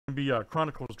Be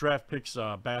Chronicles draft picks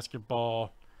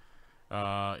basketball.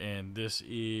 And this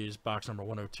is box number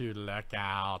 102. Look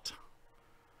out.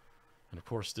 And of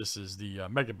course, this is the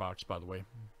Mega Box, by the way.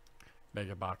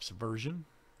 Mega Box version.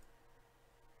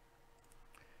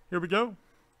 Here we go.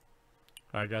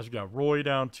 All right, guys, we got Roy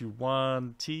down to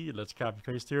 1T. Let's copy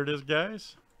paste. Here it is,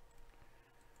 guys.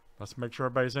 Let's make sure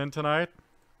everybody's in tonight.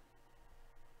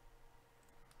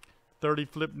 30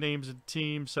 flip names and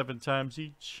teams, 7 times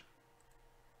each.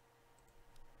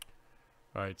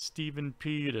 All right, Stephen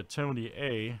P to Tony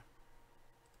A.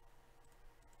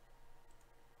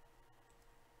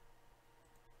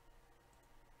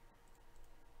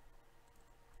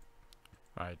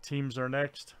 All right, teams are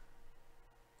next.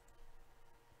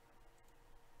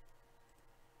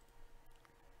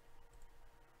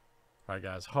 All right,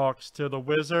 guys, Hawks to the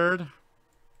Wizard.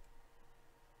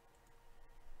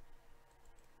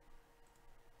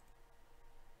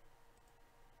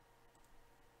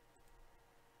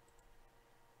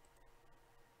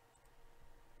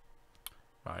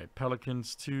 All right,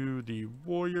 Pelicans to the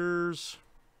Warriors.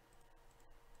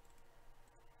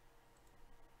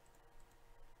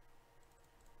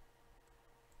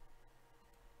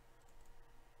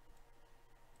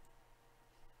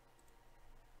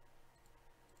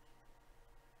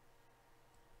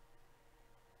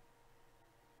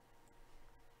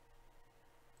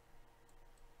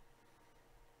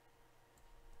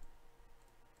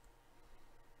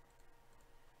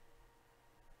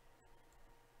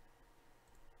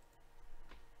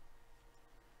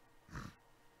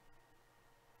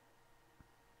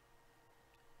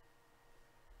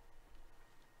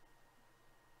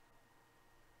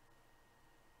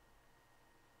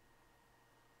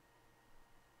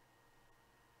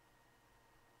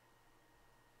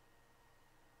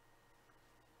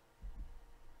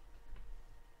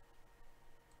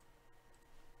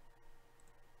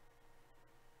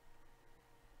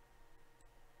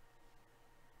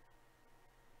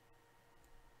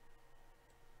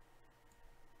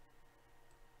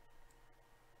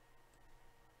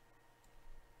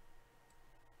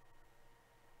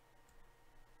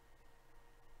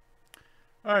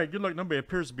 All right, good luck. Nobody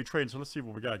appears to be trading, so let's see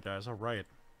what we got, guys. All right.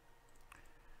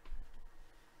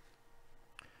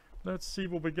 Let's see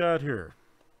what we got here.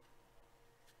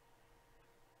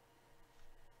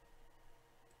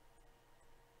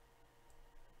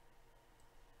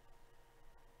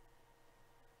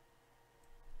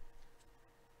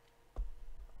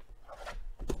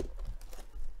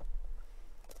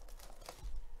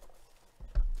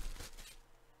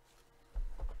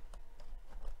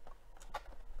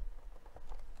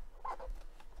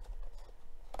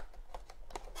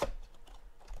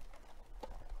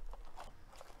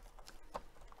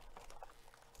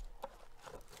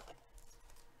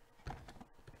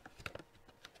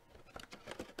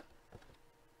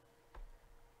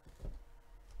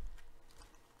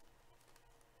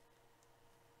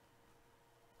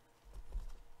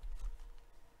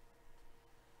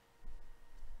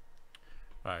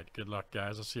 All right, good luck,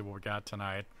 guys. Let's see what we got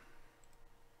tonight.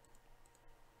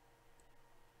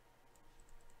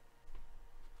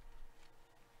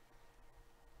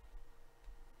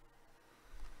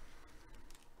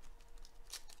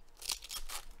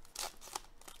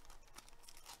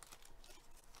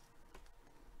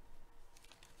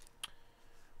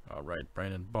 All right,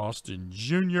 Brandon Boston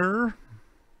Jr.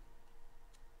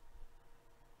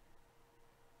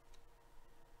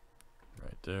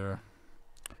 Right there.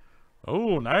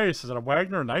 Oh, nice. Is that a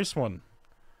Wagner? Nice one.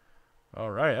 All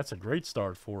right, that's a great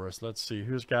start for us. Let's see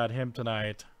who's got him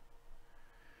tonight.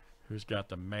 Who's got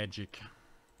the Magic?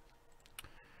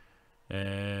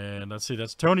 And let's see,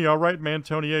 that's Tony. All right, man.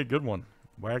 Tony A, good one.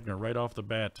 Wagner right off the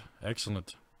bat.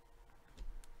 Excellent.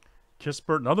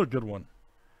 Kispert, another good one.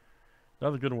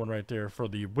 Another good one right there for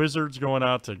the Wizards, going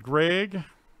out to Greg.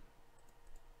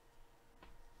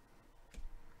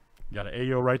 Got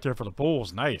an AO right there for the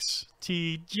Bulls. Nice.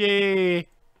 TJ.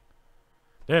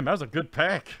 Damn, that was a good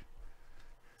pack.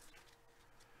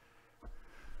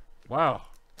 Wow.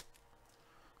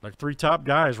 Like 3 top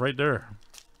guys right there.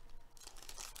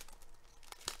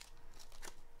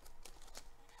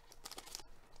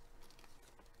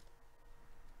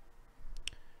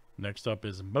 Next up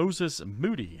is Moses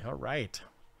Moody. All right.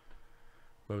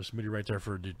 Moses Moody right there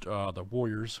for the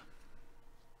Warriors.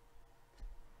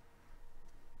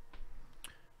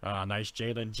 Nice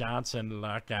Jalen Johnson.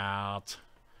 Look out.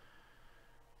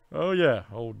 Oh, yeah.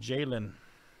 Old Jalen.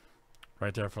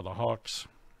 Right there for the Hawks.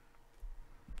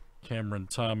 Cameron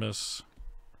Thomas.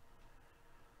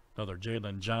 Another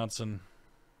Jalen Johnson.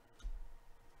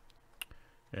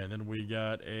 And then we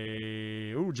got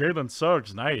a... Ooh, Jalen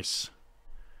Suggs. Nice.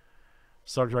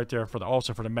 Suggs right there for the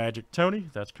also for the Magic. Tony,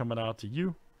 that's coming out to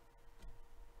you.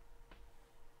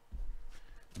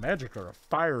 Magic are a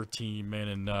fire team, man,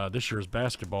 in this year's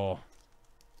basketball.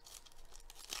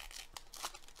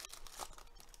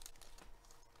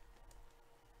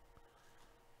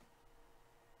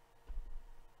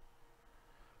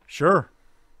 Sure.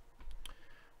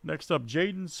 Next up,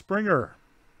 Jaden Springer.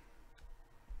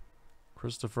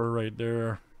 Christopher right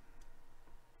there.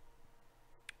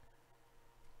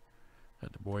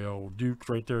 Had the boy old Duke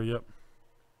right there, yep.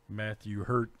 Matthew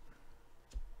Hurt.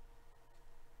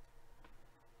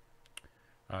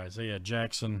 Isaiah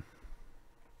Jackson.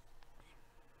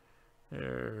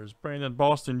 There's Brandon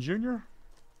Boston Jr.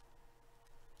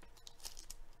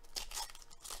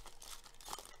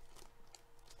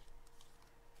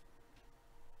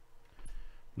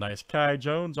 Nice Kai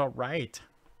Jones, all right.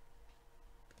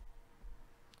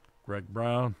 Greg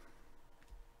Brown.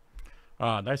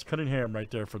 Nice Cunningham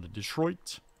right there for the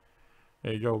Detroit.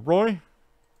 There you go, Roy.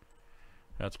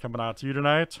 That's coming out to you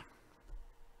tonight.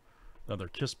 Another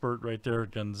Kispert right there,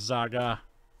 Gonzaga.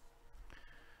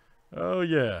 Oh,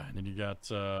 yeah. And then you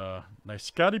got nice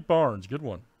Scotty Barnes. Good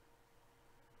one.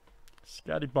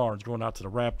 Scotty Barnes going out to the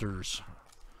Raptors,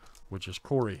 which is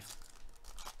Corey.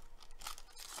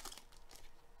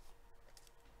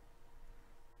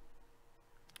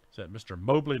 Is that Mr.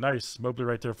 Mobley? Nice. Mobley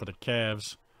right there for the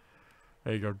Cavs.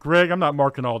 There you go. Greg, I'm not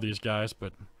marking all these guys,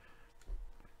 but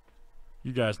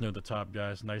you guys know the top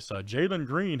guys. Nice Jalen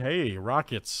Green. Hey,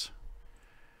 Rockets.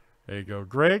 There you go,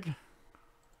 Greg.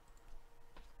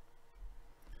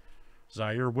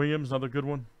 Zaire Williams, another good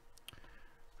one.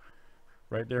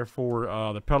 Right there for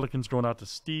the Pelicans, going out to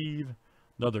Steve.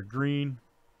 Another Green.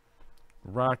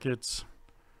 Rockets.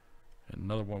 And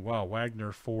another one, wow,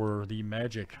 Wagner for the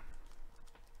Magic.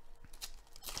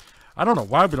 I don't know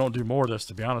why we don't do more of this,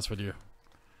 to be honest with you.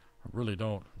 I really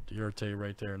don't. Dierte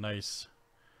right there, nice.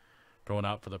 Going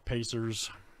out for the Pacers.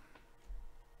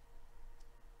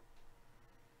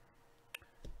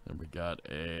 Then we got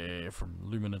a from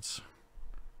Luminance.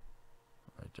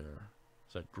 Right there.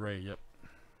 Is that Gray? Yep.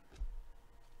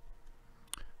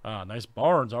 Nice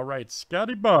Barnes. All right,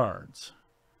 Scotty Barnes.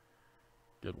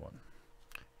 Good one.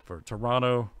 For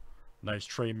Toronto. Nice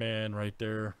Trey Man right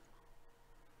there.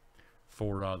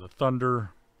 For the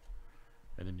Thunder.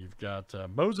 And then you've got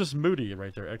Moses Moody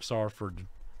right there. XR for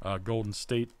Golden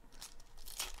State.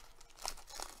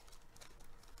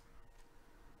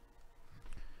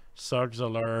 Suggs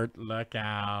alert. Look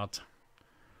out.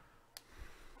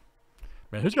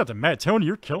 Man, who's got the Magic? Tony,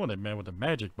 you're killing it, man, with the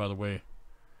Magic, by the way.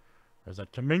 There's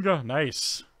that Kuminga.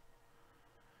 Nice.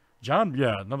 John,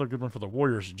 yeah, another good one for the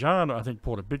Warriors. John, I think,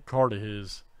 pulled a big card of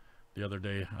his the other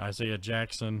day. Isaiah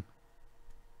Jackson.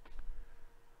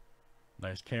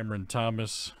 Nice Cameron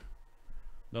Thomas.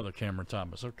 Another Cameron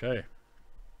Thomas. Okay.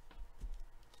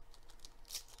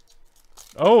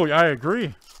 Oh, I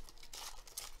agree.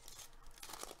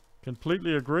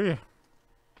 Completely agree.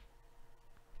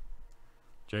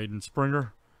 Jaden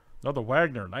Springer. Another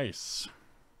Wagner. Nice.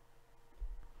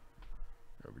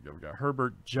 There we go. We got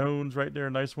Herbert Jones right there.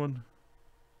 Nice one.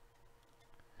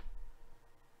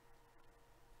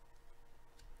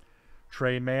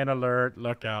 Trey Man alert.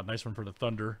 Look out. Nice one for the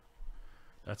Thunder.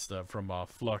 That's the from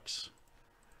Flux.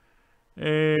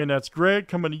 And that's Greg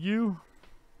coming to you.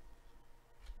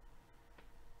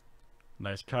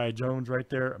 Nice Kai Jones right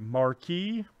there.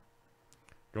 Marquee.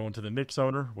 Going to the Knicks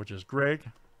owner, which is Greg.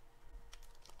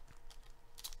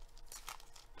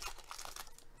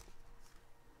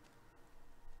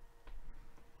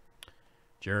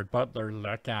 Jared Butler,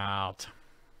 look out.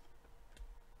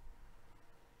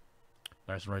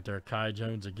 Nice one right there. Kai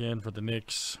Jones again for the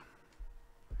Knicks.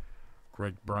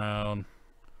 Greg Brown.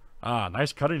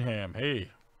 Nice Cunningham.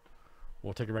 Hey.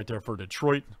 We'll take it right there for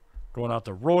Detroit. Going out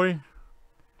to Roy.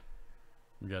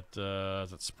 We got,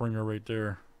 is that Springer right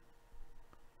there?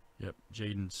 Yep,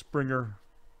 Jaden Springer.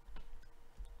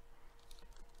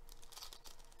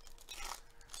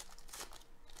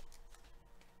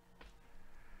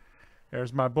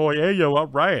 There's my boy Ayo up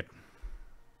right.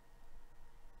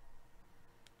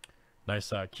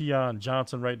 Nice Keon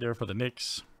Johnson right there for the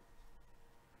Knicks.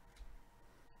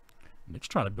 Knicks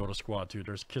trying to build a squad too.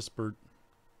 There's Kispert.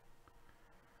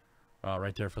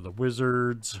 Right there for the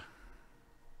Wizards.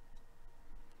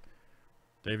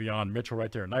 Davion Mitchell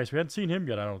right there. Nice. We hadn't seen him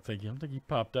yet, I don't think. I don't think he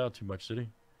popped out too much, did he?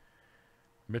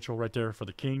 Mitchell right there for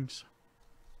the Kings.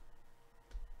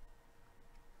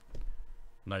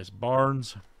 Nice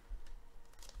Barnes.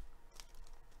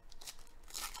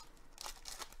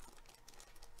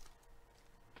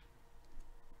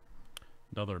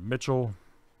 Another Mitchell.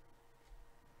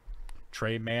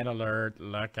 Trey Man alert.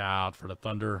 Look out for the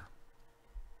Thunder.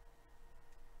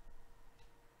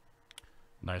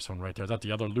 Nice one right there. Is that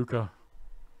the other Luka?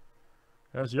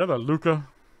 There's the other Luka.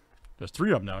 There's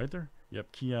 3 of them now, ain't there?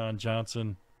 Yep, Keon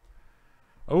Johnson.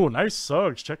 Oh, nice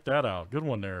Suggs. Check that out. Good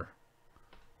one there.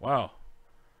 Wow.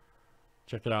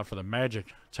 Check it out for the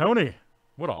Magic. Tony.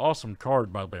 What an awesome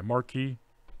card, by the way. Marquee.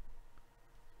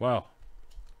 Wow.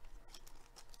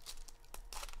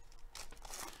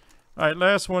 All right,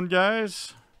 last one,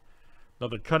 guys.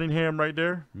 Another Cunningham right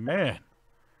there. Man.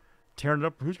 Tearing it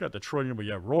up. Who's got Detroit in? But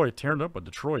yeah, Roy tearing it up with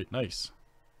Detroit. Nice.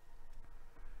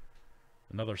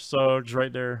 Another Suggs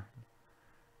right there.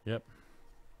 Yep.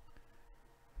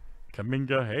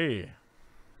 Kaminga. Hey.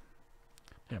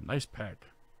 Damn, nice pack.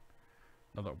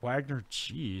 Another Wagner.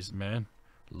 Jeez, man.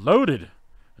 Loaded.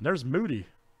 And there's Moody.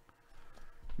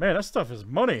 Man, that stuff is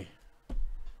money.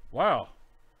 Wow.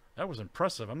 That was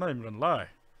impressive. I'm not even going to lie.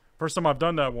 First time I've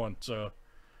done that one, so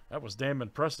that was damn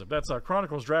impressive. That's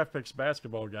Chronicles Draft Picks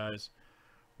Basketball, guys.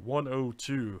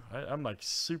 102. I'm like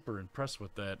super impressed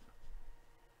with that.